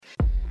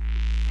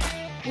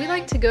We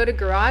like to go to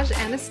garage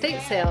and estate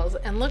sales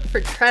and look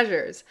for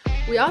treasures.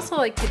 We also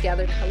like to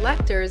gather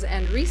collectors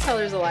and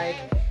resellers alike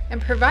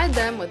and provide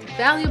them with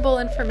valuable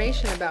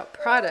information about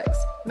products,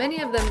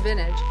 many of them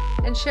vintage,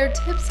 and share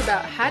tips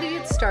about how to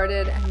get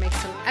started and make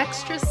some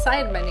extra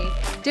side money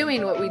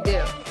doing what we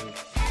do.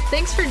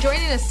 Thanks for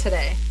joining us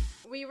today.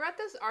 We read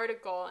this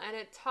article and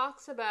it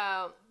talks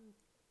about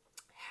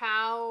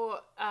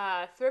how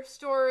thrift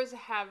stores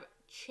have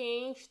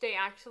changed. They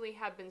actually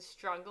have been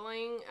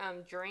struggling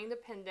during the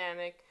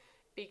pandemic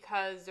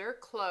because they're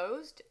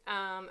closed.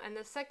 And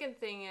the second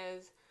thing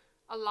is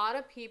a lot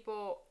of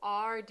people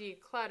are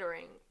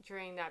decluttering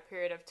during that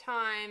period of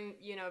time,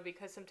 you know,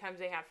 because sometimes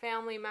they have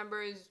family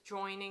members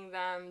joining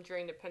them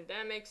during the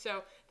pandemic.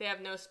 So they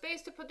have no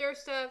space to put their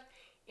stuff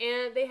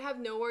and they have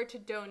nowhere to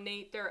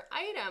donate their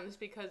items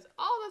because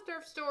all the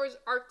thrift stores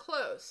are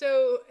closed.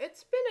 So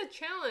it's been a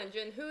challenge,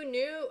 and who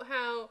knew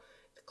how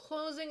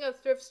closing of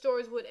thrift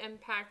stores would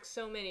impact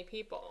so many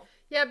people.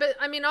 Yeah, but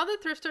I mean, all the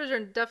thrift stores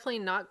are definitely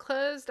not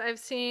closed. I've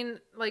seen,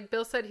 like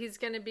Bill said, he's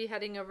going to be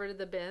heading over to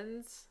the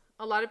bins.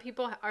 A lot of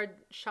people are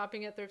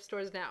shopping at thrift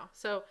stores now.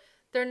 So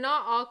they're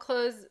not all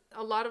closed.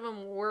 A lot of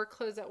them were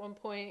closed at one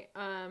point.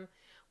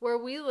 Where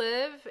we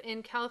live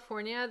in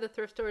California, the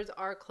thrift stores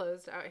are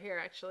closed out here,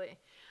 actually.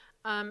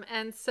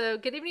 And so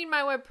good evening,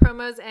 My Web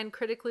Promos and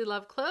Critically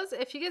Loved Clothes.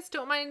 If you guys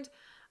don't mind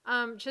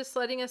just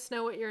letting us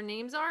know what your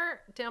names are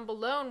down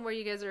below and where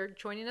you guys are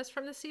joining us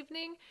from this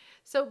evening.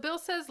 So Bill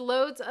says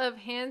loads of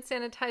hand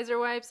sanitizer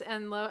wipes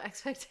and low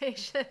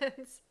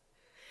expectations.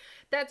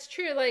 That's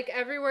true. Like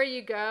everywhere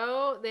you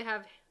go, they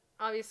have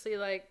obviously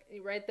like,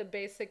 right, the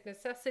basic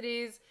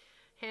necessities,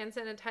 hand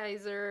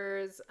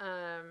sanitizers,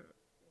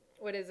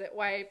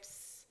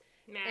 wipes,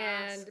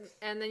 masks.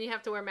 and then you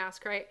have to wear a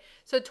mask, right?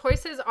 So Toy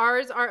Says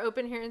ours are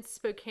open here in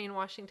Spokane,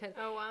 Washington.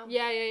 Oh, wow.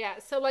 Yeah.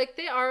 So like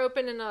they are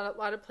open in a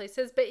lot of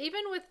places, but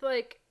even with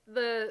like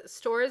the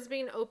stores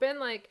being open,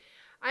 like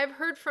I've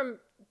heard from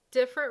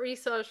different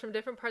resellers from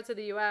different parts of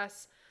the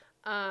U.S.,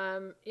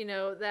 you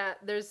know, that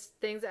there's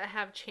things that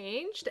have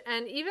changed,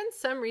 and even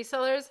some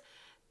resellers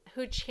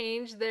who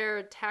changed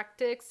their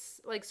tactics,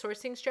 like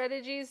sourcing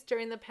strategies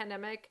during the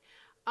pandemic,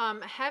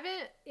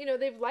 haven't, you know,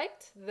 they've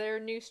liked their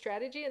new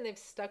strategy and they've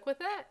stuck with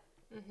it.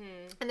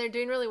 Mm-hmm. And they're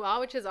doing really well,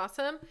 which is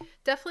awesome.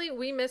 Definitely,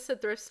 we miss the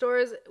thrift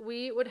stores.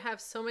 We would have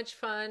so much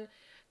fun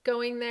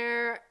going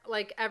there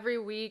like every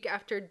week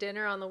after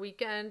dinner on the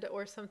weekend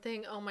or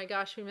something. Oh my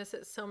gosh, we miss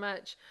it so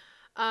much.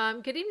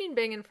 Good evening,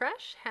 Bang and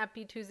Fresh.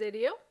 Happy Tuesday to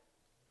you.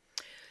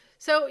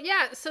 So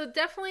yeah, so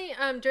definitely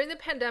during the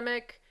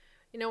pandemic,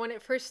 you know, when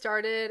it first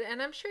started,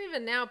 and I'm sure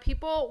even now,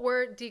 people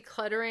were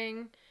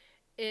decluttering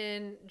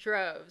in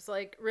droves,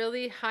 like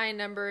really high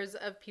numbers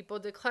of people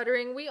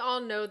decluttering. We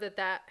all know that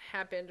that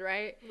happened,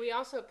 right? We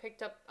also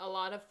picked up a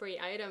lot of free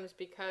items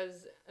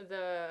because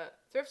the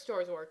thrift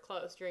stores were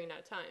closed during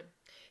that time.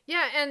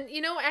 Yeah, and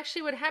you know,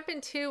 actually what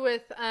happened too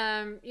with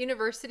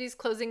universities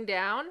closing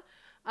down,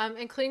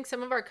 including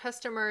some of our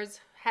customers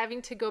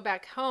having to go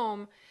back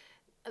home,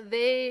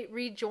 they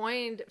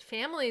rejoined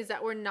families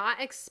that were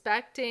not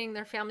expecting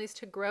their families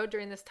to grow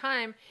during this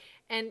time.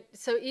 And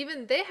so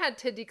even they had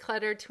to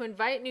declutter to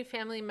invite new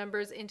family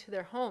members into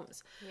their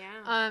homes.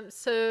 Yeah.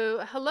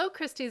 So hello,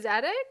 Christy's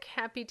Attic.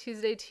 Happy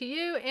Tuesday to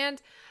you.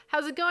 And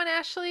how's it going,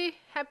 Ashley?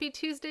 Happy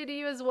Tuesday to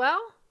you as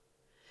well.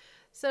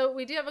 So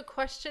we do have a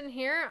question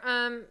here.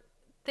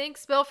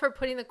 Thanks, Bill, for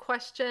putting the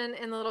question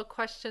in the little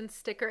question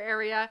sticker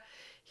area.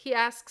 He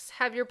asks,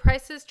 have your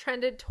prices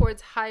trended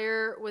towards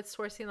higher with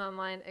sourcing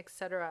online,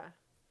 etc.?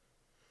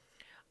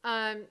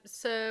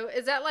 So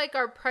is that like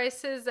our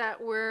prices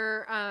that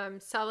we're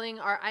selling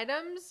our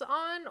items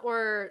on,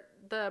 or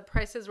the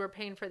prices we're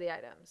paying for the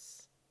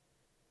items?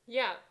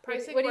 Yeah,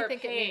 pricing what do you we're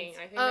think paying. it means?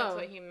 I think that's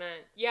what he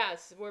meant.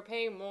 Yes, we're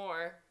paying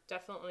more,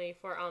 definitely,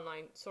 for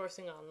online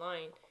sourcing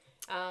online,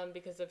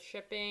 because of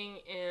shipping,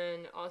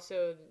 and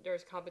also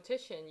there's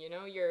competition. You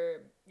know,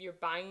 you're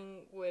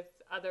buying with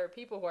other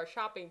people who are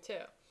shopping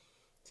too.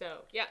 So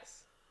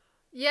yes.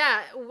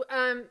 Yeah.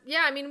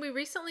 I mean, we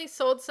recently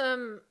sold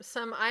some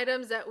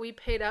items that we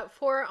paid up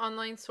for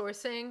online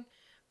sourcing,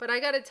 but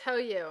I got to tell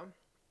you,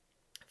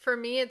 for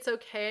me, it's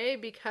okay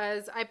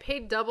because I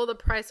paid double the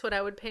price what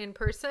I would pay in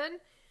person,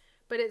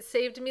 but it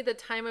saved me the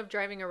time of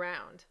driving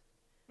around.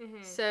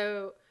 Mm-hmm.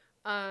 So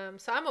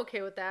I'm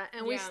okay with that.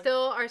 And we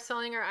still are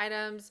selling our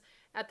items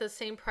at the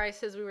same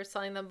price as we were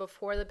selling them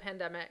before the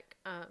pandemic.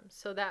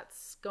 So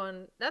that's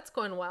going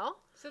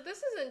well. So this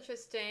is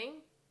interesting.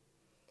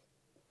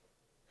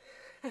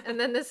 And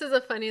then this is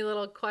a funny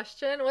little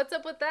question. What's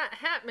up with that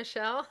hat,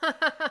 Michelle?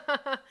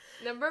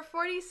 Number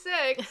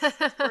 46,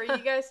 for you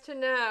guys to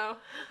know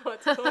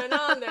what's going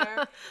on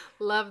there.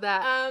 Love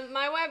that.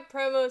 My Web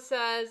Promo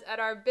says,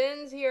 at our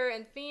bins here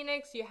in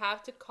Phoenix, you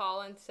have to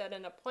call and set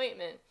an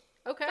appointment.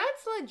 Okay.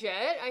 That's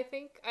legit. I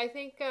think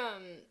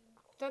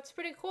that's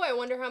pretty cool. I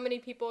wonder how many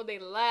people they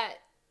let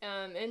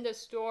in the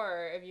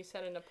store if you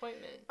set an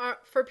appointment.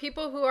 For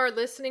people who are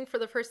listening for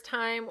the first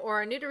time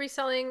or are new to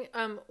reselling,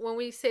 when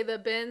we say the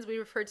bins, we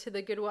refer to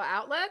the Goodwill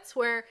outlets,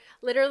 where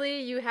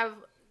literally you have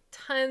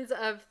tons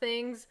of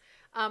things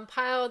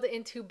piled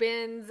into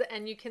bins,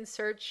 and you can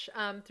search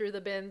through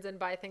the bins and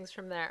buy things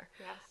from there.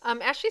 Yes.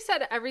 Ashley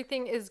said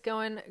everything is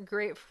going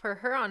great for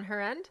her on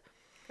her end.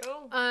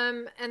 Cool.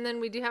 And then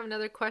we do have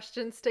another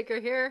question sticker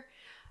here.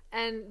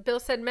 And Bill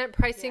said, meant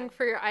pricing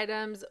for your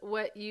items,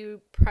 what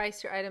you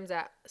price your items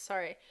at.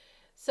 Sorry.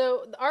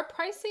 So our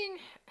pricing,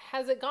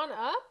 has it gone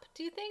up,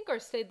 do you think, or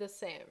stayed the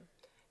same?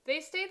 They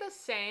stay the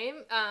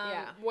same.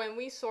 When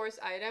we source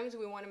items,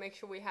 we want to make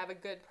sure we have a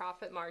good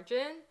profit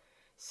margin.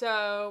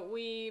 So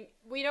we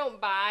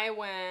don't buy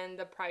when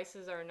the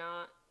prices are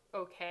not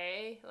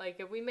okay. Like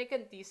if we make a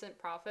decent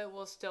profit,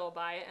 we'll still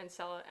buy it and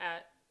sell it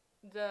at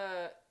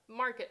the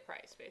market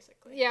price,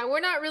 basically. Yeah, we're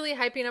not really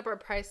hyping up our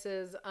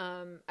prices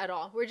at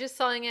all. We're just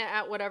selling it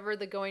at whatever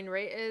the going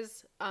rate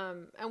is.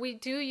 And we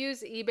do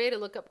use eBay to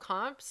look up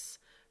comps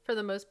for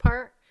the most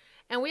part.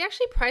 And we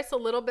actually price a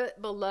little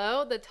bit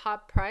below the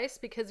top price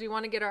because we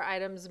want to get our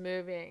items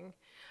moving.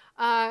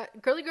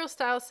 Girly Girl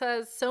Style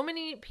says, so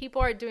many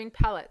people are doing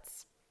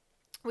pellets.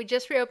 We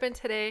just reopened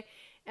today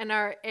and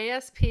our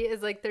ASP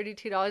is like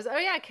 $32. Oh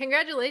yeah,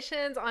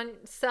 congratulations on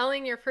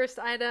selling your first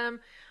item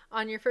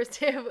on your first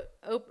day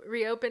of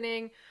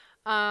reopening.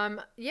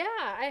 Yeah,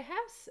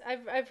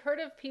 I've heard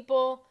of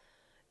people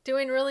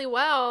doing really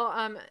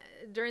well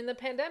during the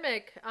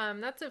pandemic.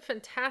 That's a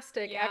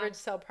fantastic average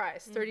sell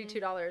price,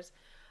 $32.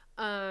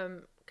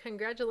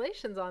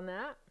 Congratulations on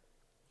that.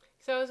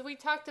 So as we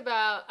talked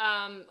about,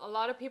 a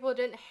lot of people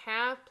didn't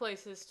have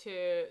places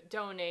to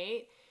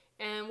donate.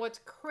 And what's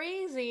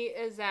crazy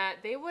is that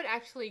they would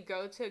actually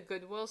go to a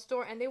Goodwill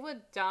store and they would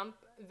dump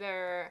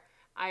their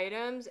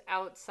items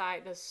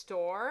outside the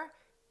store,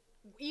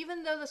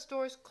 even though the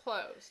store's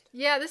closed.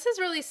 Yeah, this is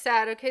really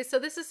sad. Okay, so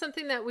this is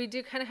something that we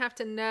do kind of have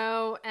to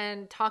know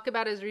and talk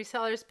about as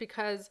resellers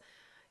because,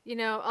 you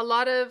know, a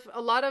lot of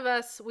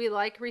us, we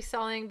like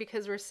reselling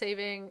because we're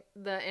saving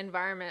the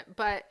environment.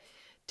 But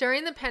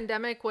during the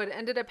pandemic, what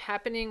ended up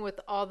happening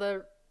with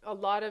a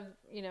lot of,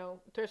 you know,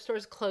 thrift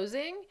stores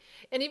closing,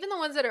 and even the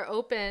ones that are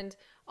opened,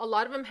 a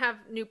lot of them have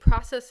new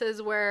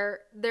processes where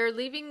they're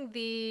leaving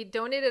the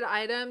donated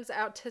items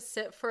out to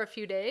sit for a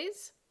few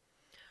days.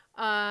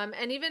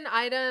 And even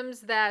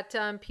items that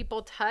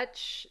people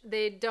touch,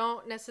 they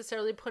don't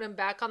necessarily put them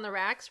back on the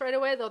racks right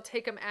away. They'll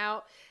take them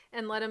out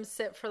and let them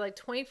sit for like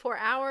 24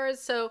 hours.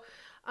 So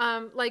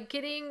like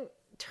getting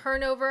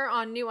turnover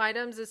on new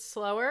items is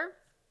slower.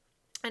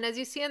 And as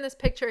you see in this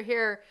picture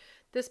here,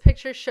 this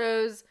picture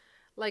shows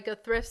like a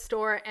thrift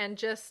store and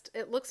just,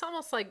 it looks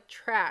almost like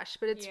trash,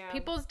 but it's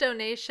people's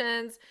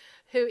donations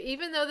who,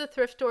 even though the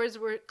thrift stores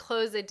were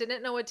closed, they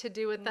didn't know what to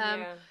do with them.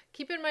 Yeah.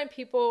 Keep in mind,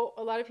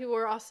 a lot of people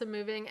were also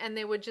moving and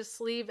they would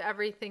just leave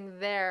everything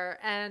there.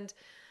 And,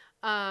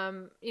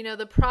 you know,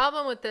 the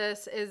problem with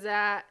this is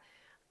that,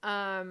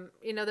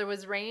 you know, there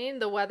was rain,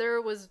 the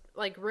weather was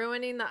like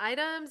ruining the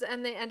items,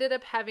 and they ended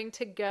up having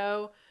to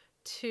go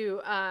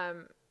to,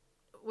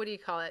 what do you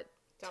call it?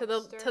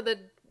 Dumpster?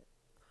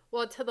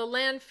 To the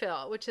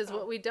landfill, which is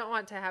what we don't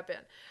want to happen.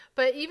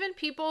 But even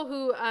people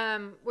who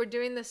were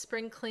doing the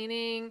spring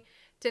cleaning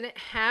didn't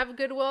have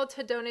Goodwill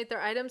to donate their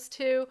items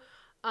to.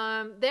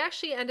 They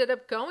actually ended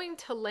up going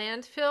to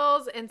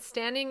landfills and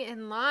standing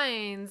in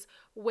lines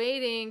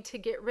waiting to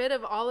get rid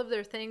of all of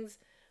their things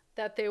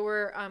that they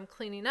were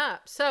cleaning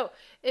up. So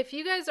if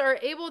you guys are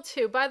able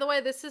to, by the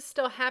way, this is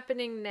still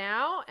happening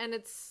now, and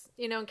it's,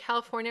 you know, in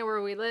California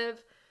where we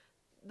live,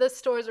 the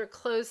stores are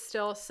closed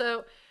still.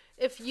 So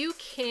if you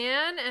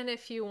can, and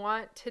if you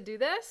want to do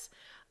this,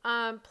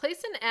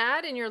 place an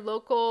ad in your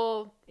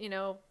local, you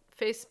know,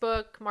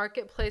 Facebook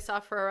Marketplace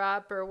offer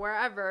up or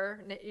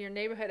wherever, your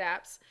neighborhood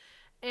apps,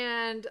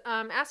 and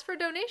ask for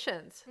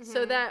donations.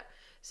 Mm-hmm.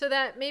 so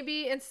that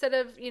maybe instead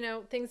of, you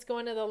know, things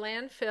going to the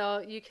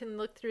landfill, you can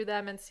look through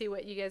them and see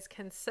what you guys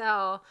can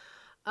sell.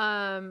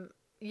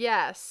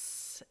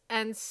 Yes.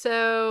 And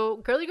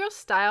so Girly Girl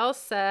Style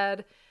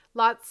said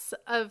lots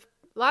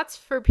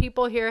for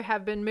people here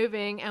have been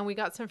moving and we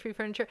got some free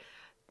furniture.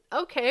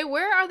 Okay,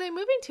 where are they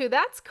moving to?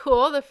 That's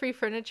cool, the free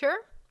furniture.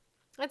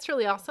 That's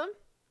really awesome.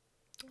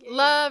 Yeah.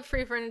 Love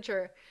free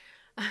furniture.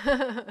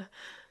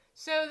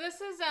 So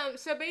this is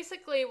so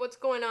basically what's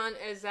going on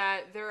is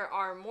that there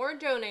are more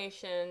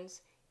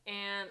donations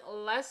and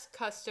less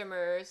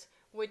customers,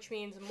 which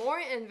means more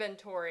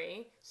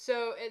inventory.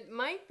 So it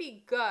might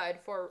be good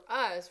for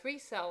us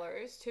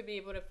resellers to be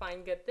able to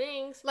find good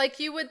things. Like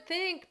you would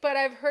think, but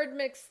I've heard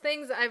mixed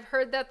things. I've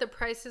heard that the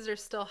prices are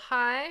still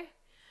high.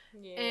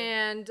 Yeah.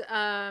 And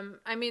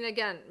I mean,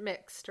 again,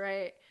 mixed,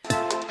 right?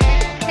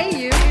 Hey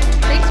you,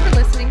 thanks for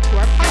listening to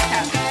our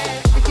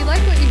podcast. If you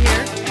like what you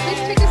hear, please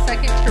take a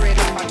second to rate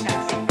our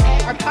podcast.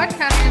 Our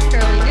podcast is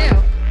fairly new,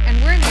 and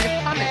we're in need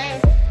of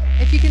comments.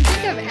 If you can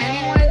think of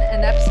anyone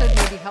an episode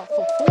may be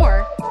helpful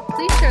for,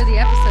 please share the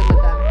episode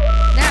with them.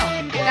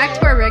 Now, back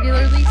to our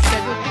regularly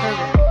scheduled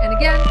program. And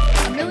again,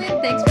 a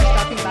million thanks for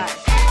stopping by.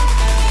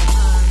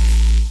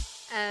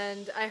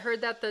 And I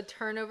heard that the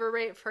turnover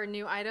rate for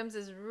new items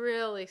is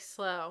really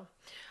slow.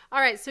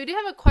 All right, so we do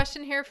have a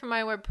question here from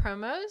My Web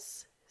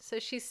Promos. So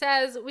she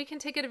says, we can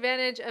take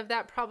advantage of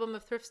that problem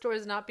of thrift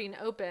stores not being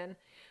open.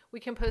 we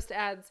can post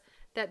ads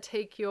that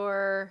take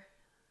your,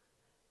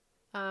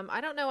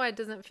 I don't know why it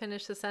doesn't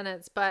finish the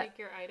sentence, but Take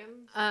your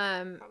items.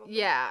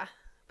 yeah,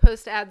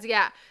 post ads.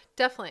 Yeah,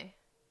 definitely.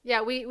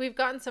 Yeah, we've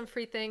gotten some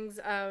free things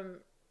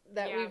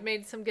that we've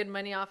made some good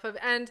money off of.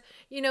 And,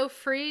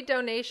 free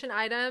donation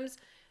items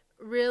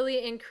really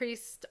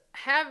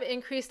have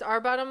increased our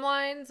bottom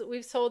lines.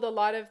 We've sold a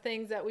lot of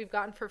things that we've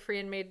gotten for free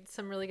and made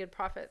some really good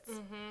profits.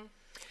 Mm-hmm.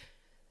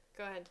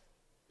 Go ahead.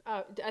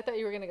 Oh, I thought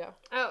you were going to go.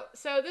 Oh,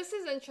 so this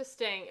is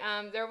interesting.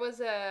 There was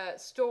a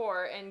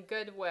store in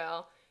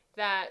Goodwill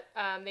that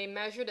they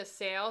measured the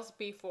sales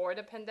before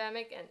the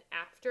pandemic and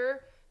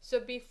after. So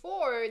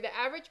before, the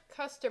average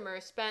customer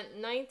spent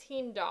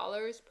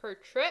 $19 per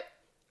trip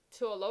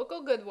to a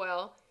local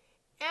Goodwill.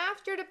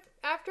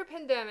 After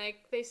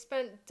pandemic, they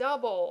spent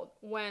double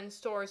when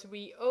stores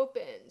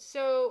reopened.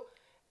 So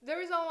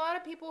there's a lot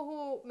of people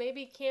who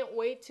maybe can't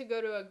wait to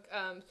go to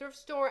a thrift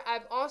store.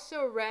 I've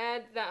also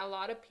read that a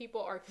lot of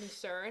people are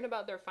concerned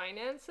about their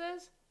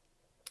finances.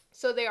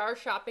 So they are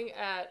shopping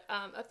at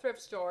a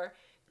thrift store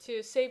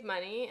to save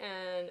money.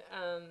 And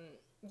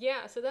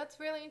so that's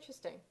really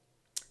interesting.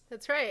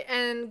 That's right.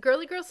 And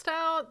Girly Girl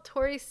Style,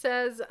 Tori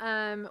says,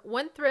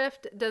 one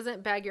thrift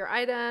doesn't bag your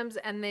items,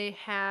 and they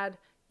had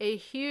a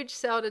huge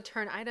sale to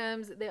turn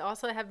items. They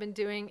also have been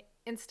doing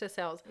Insta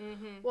sales.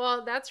 Mm-hmm.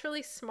 Well, that's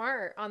really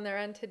smart on their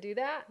end to do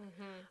that.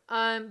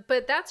 Mm-hmm.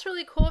 But that's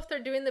really cool if they're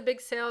doing the big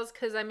sales,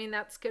 because,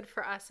 that's good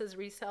for us as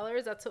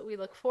resellers. That's what we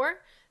look for.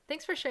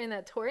 Thanks for sharing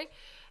that, Tori.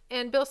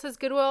 And Bill says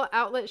Goodwill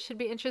outlet should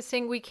be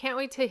interesting. We can't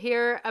wait to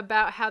hear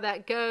about how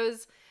that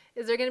goes.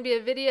 Is there going to be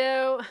a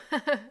video?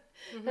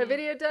 Mm-hmm. A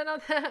video done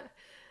on that?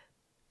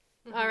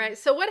 Mm-hmm. All right.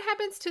 So what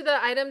happens to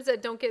the items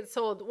that don't get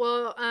sold?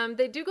 Well,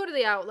 they do go to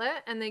the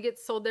outlet and they get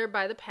sold there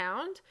by the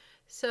pound.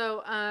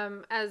 So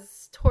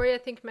as Tori, I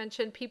think,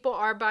 mentioned,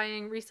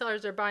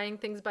 resellers are buying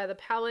things by the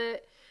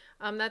pallet.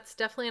 That's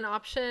definitely an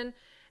option.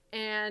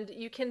 And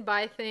you can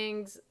buy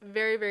things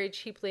very, very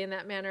cheaply in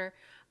that manner.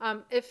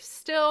 If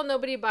still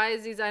nobody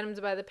buys these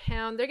items by the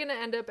pound, they're going to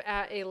end up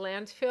at a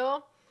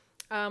landfill,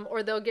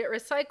 or they'll get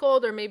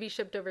recycled or maybe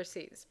shipped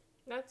overseas.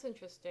 That's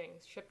interesting.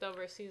 Shipped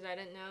overseas. I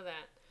didn't know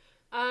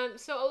that.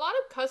 So a lot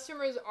of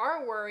customers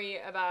are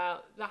worried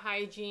about the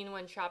hygiene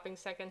when shopping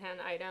secondhand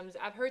items.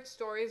 I've heard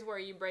stories where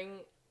you bring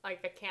like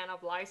a can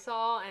of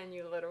Lysol and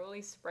you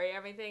literally spray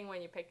everything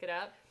when you pick it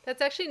up.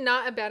 That's actually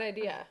not a bad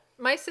idea.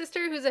 My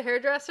sister, who's a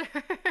hairdresser,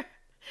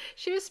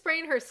 she was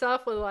spraying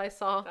herself with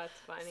Lysol. That's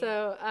funny.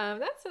 So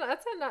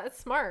that's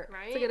smart.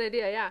 Right? It's a good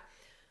idea, yeah.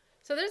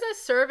 So there's a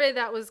survey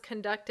that was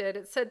conducted.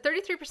 It said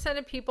 33%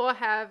 of people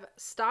have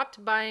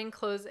stopped buying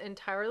clothes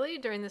entirely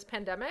during this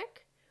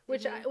pandemic,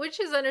 which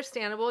is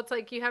understandable. It's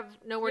like you have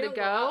nowhere to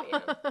go. Out,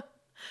 yeah.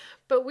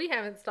 But we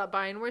haven't stopped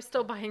buying. We're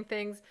still buying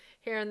things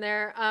here and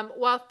there.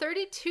 While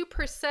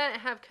 32%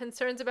 have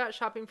concerns about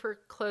shopping for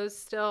clothes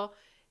still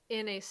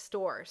in a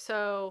store.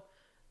 So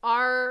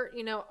our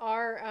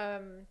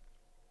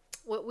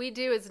what we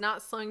do is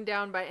not slowing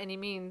down by any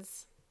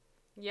means.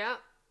 Yeah.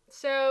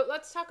 So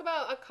let's talk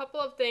about a couple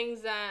of things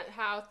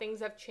how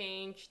things have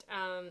changed.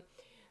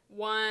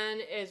 One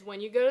is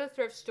when you go to the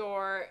thrift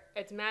store,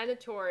 it's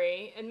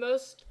mandatory in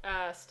most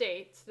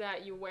states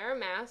that you wear a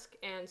mask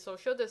and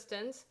social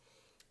distance.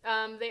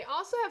 They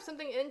also have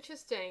something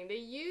interesting. They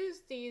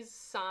use these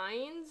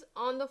signs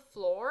on the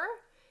floor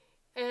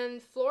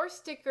and floor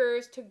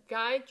stickers to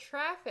guide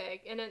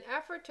traffic in an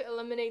effort to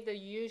eliminate the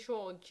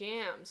usual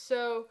jam.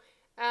 So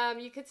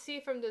you could see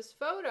from this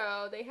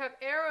photo, they have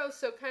arrows,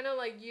 so kind of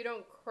like you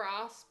don't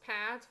cross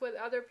paths with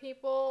other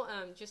people,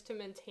 just to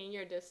maintain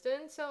your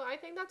distance. So I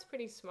think that's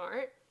pretty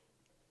smart.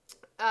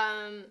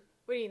 What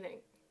do you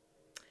think?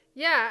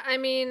 Yeah,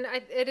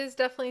 it is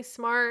definitely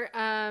smart.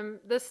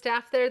 The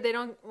staff there, they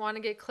don't want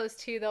to get close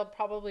to you. They'll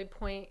probably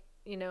point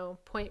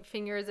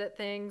fingers at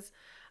things.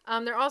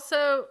 They're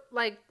also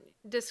like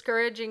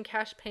discouraging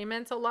cash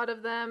payments, a lot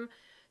of them,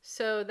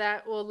 so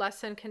that will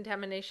lessen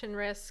contamination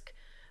risk.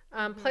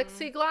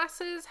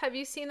 Plexiglasses. Have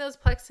you seen those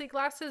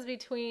plexiglasses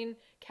between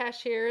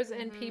cashiers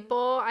and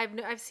people?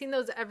 I've seen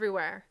those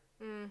everywhere.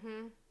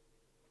 Mm-hmm.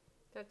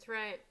 That's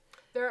right.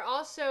 They're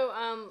also,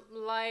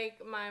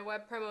 like my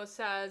web promo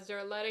says,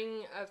 they're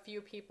letting a few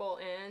people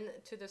in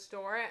to the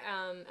store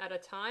at a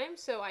time.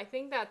 So I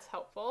think that's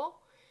helpful,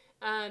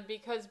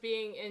 because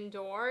being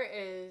indoor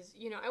is,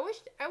 I wish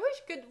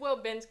Goodwill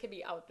bins could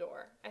be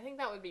outdoor. I think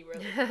that would be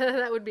really cool.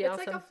 That would be awesome.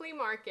 It's like a flea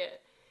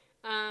market,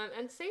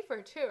 and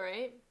safer too,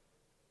 right?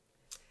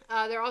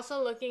 They're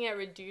also looking at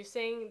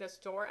reducing the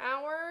store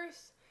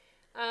hours.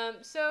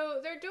 So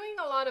they're doing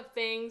a lot of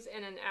things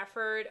in an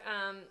effort.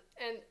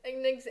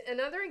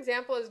 Another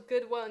example is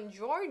Goodwill in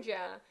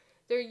Georgia.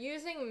 They're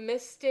using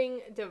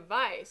misting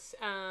device.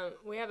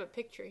 We have a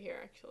picture here,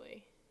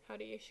 actually. How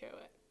do you show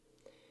it?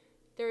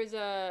 There's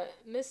a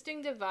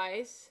misting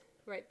device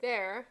right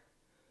there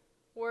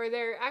where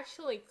they're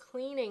actually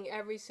cleaning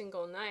every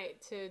single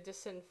night to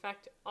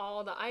disinfect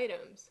all the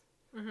items.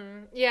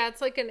 Mm-hmm. Yeah, it's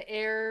like an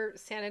air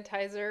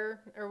sanitizer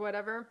or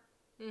whatever.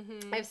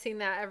 Mm-hmm. I've seen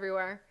that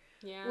everywhere.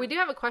 Yeah. We do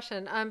have a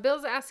question.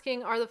 Bill's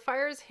asking, are the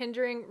fires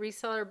hindering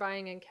reseller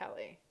buying in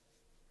Cali?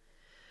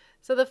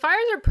 So the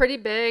fires are pretty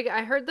big.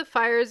 I heard the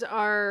fires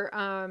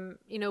are,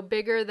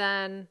 bigger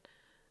than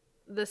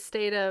the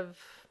state of,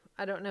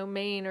 I don't know,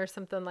 Maine or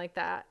something like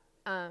that.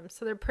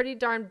 So they're pretty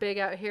darn big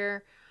out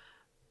here.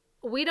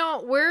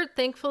 We're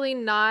thankfully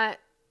not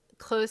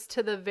close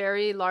to the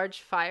very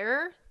large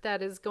fire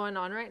that is going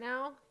on right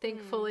now,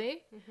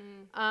 thankfully.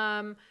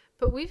 Mm-hmm.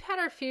 But we've had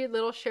our few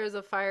little shares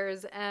of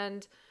fires,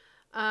 and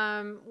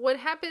what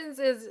happens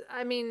is,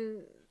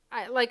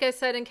 like I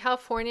said, in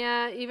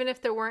California, even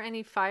if there weren't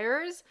any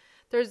fires,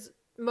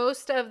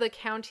 most of the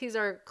counties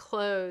are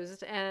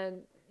closed,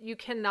 and you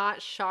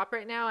cannot shop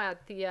right now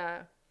at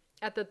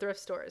the thrift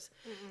stores.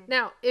 Mm-mm.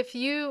 Now,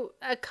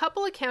 a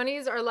couple of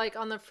counties are like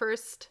on the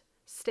first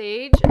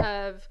stage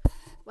of,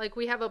 like,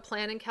 we have a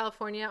plan in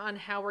California on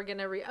how we're going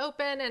to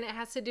reopen, and it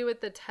has to do with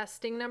the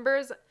testing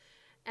numbers.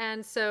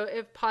 And so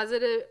if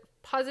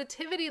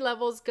positivity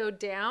levels go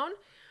down,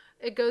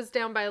 it goes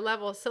down by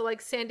level. So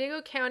like San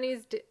Diego County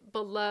is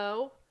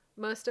below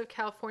most of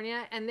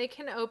California, and they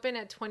can open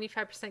at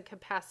 25%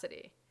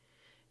 capacity.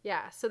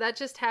 Yeah. So that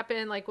just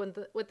happened like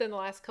within the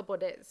last couple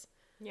of days.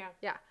 Yeah.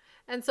 Yeah.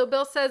 And so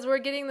Bill says we're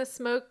getting the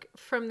smoke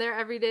from there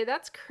every day.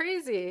 That's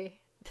crazy.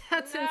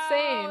 That's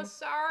insane.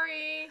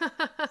 Sorry.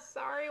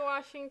 Sorry,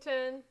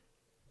 Washington.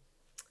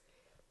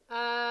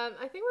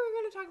 I think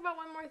we're going to talk about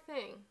one more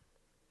thing.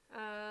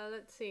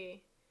 Let's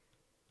see.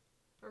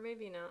 Or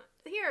maybe not.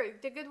 Here,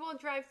 the Goodwill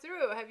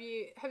drive-thru. Have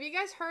you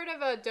guys heard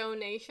of a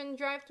donation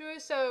drive-thru?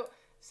 So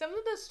some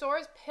of the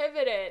stores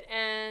pivoted,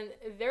 and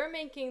they're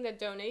making the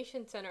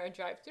donation center a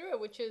drive-thru,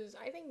 which is,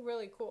 I think,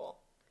 really cool.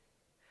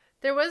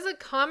 There was a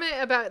comment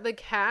about the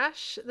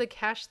cash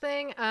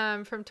thing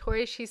from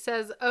Tori. She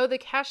says, oh, the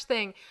cash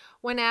thing.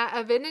 When at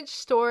a vintage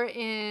store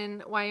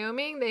in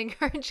Wyoming, they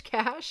encourage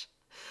cash.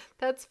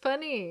 That's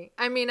funny.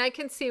 I mean, I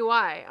can see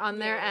why on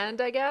their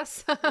end, I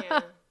guess.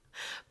 Yeah.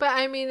 But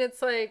I mean,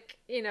 it's like,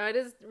 it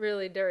is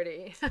really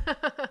dirty.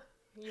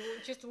 You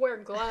just wear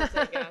gloves,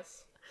 I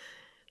guess.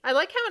 I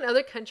like how in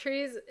other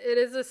countries, it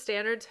is a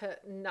standard to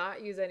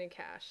not use any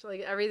cash.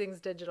 Like, everything's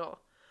digital.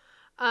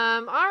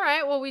 All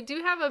right. Well, we do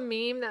have a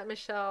meme that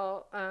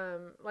Michelle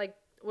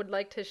would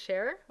like to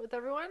share with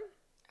everyone.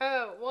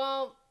 Oh,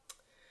 well,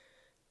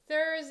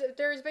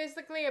 there's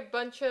basically a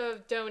bunch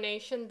of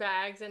donation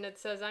bags, and it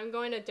says, I'm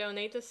going to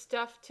donate the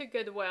stuff to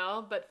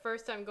Goodwill, but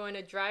first I'm going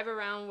to drive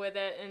around with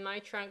it in my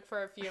trunk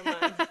for a few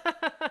months.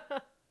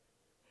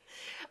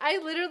 I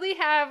literally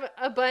have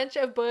a bunch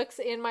of books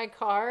in my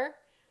car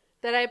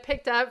that I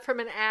picked up from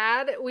an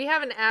ad. We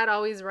have an ad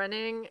always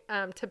running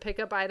to pick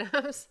up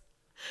items.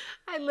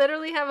 I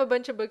literally have a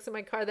bunch of books in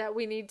my car that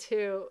we need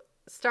to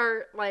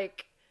start,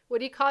 like, what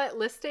do you call it,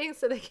 listing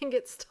so they can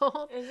get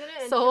sold. Isn't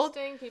it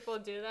interesting? People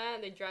do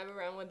that. They drive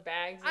around with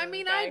bags. I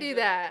mean, I do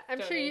that. I'm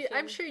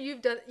sure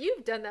you've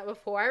done that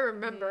before. I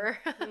remember.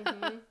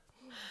 Mm-hmm.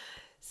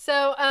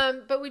 So,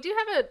 but we do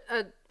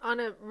have on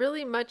a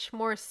really much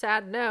more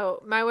sad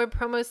note. My web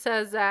promo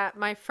says that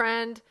my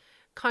friend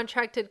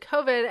contracted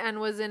COVID and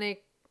was in a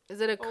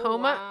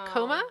coma? Wow.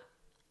 Coma?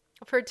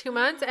 For 2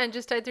 months and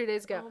just died 3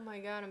 days ago. Oh my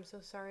God, I'm so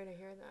sorry to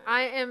hear that.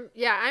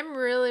 I'm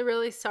really,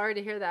 really sorry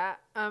to hear that.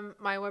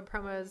 My web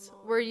promos.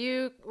 Were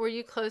you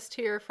close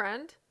to your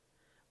friend?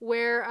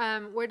 Where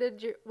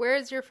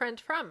is your friend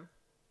from?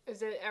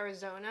 Is it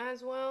Arizona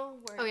as well?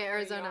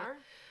 Arizona.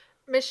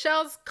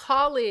 Michelle's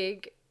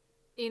colleague,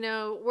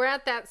 we're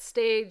at that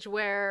stage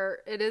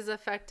where it is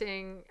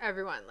affecting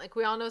everyone. Like,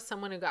 we all know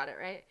someone who got it,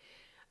 right?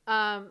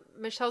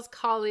 Michelle's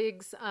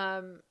colleague's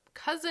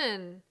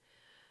cousin,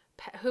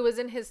 who was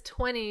in his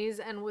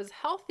 20s and was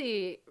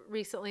healthy,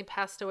 recently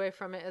passed away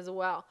from it as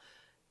well.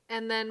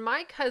 And then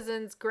my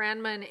cousin's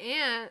grandma and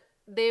aunt,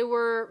 they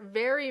were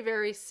very,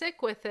 very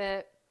sick with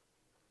it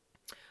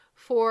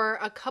for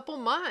a couple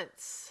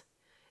months.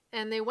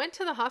 And they went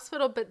to the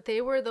hospital, but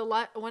they were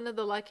one of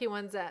the lucky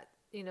ones that,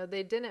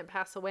 they didn't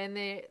pass away. And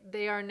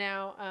they are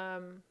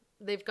now,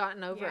 they've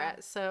gotten over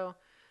it. So,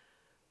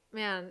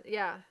 man,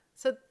 yeah.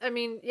 So, I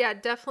mean, yeah,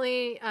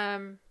 definitely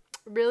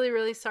really,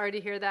 really sorry to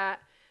hear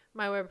that.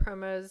 My web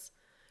promos.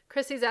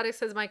 Chrissy's Attic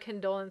says, my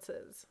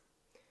condolences.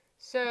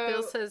 So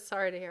Bill says,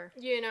 sorry to hear.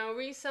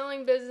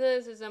 Reselling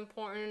business is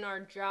important. Our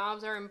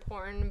jobs are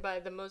important,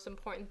 but the most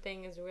important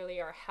thing is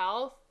really our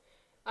health.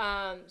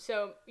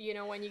 So,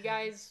 when you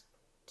guys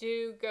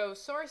do go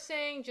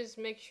sourcing, just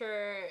make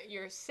sure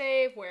you're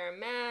safe, wear a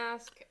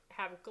mask,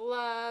 have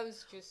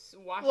gloves, just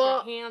wash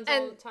your hands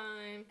all the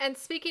time. And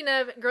speaking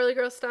of Girly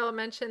Girl Style,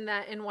 mentioned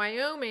that in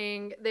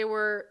Wyoming, they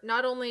were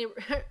not only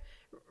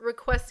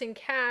requesting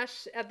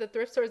cash at the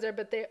thrift stores there,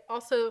 but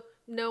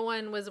no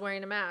one was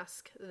wearing a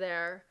mask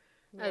there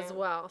as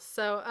well.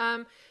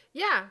 So,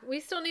 we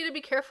still need to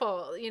be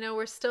careful.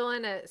 We're still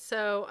in it.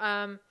 So,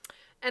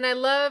 and I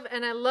love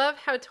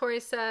how Tori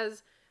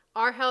says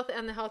our health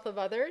and the health of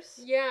others.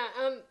 Yeah.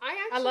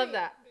 I love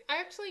that. I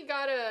actually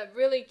got a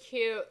really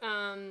cute,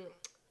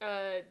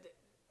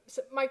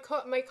 so my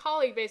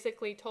colleague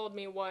basically told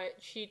me what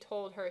she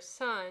told her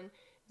son,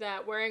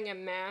 that wearing a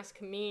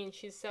mask means.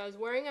 She says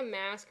wearing a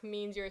mask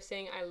means you're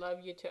saying I love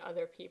you to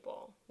other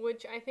people,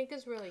 which I think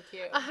is really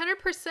cute.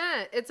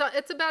 100%.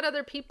 It's about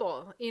other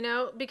people, you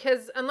know,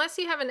 because unless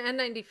you have an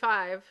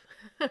N95,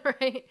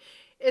 right,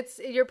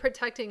 you're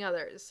protecting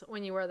others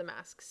when you wear the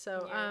mask.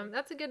 So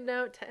that's a good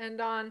note to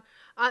end on.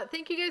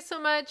 Thank you guys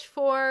so much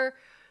for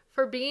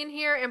being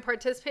here and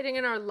participating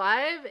in our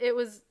live. It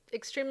was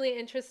extremely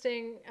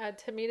interesting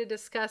to me to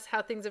discuss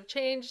how things have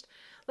changed.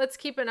 Let's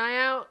keep an eye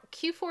out.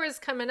 Q4 is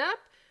coming up.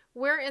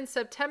 We're in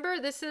September.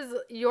 This is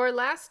your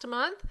last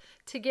month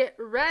to get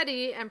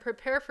ready and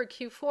prepare for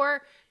Q4.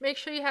 Make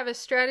sure you have a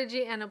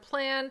strategy and a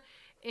plan.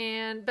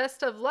 And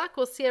best of luck.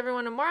 We'll see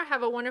everyone tomorrow.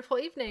 Have a wonderful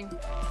evening.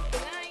 Good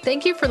night.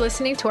 Thank you for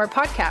listening to our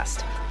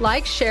podcast.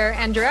 Like, share,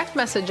 and direct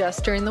message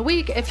us during the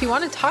week if you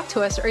want to talk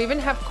to us or even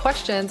have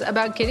questions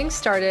about getting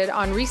started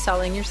on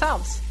reselling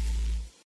yourselves.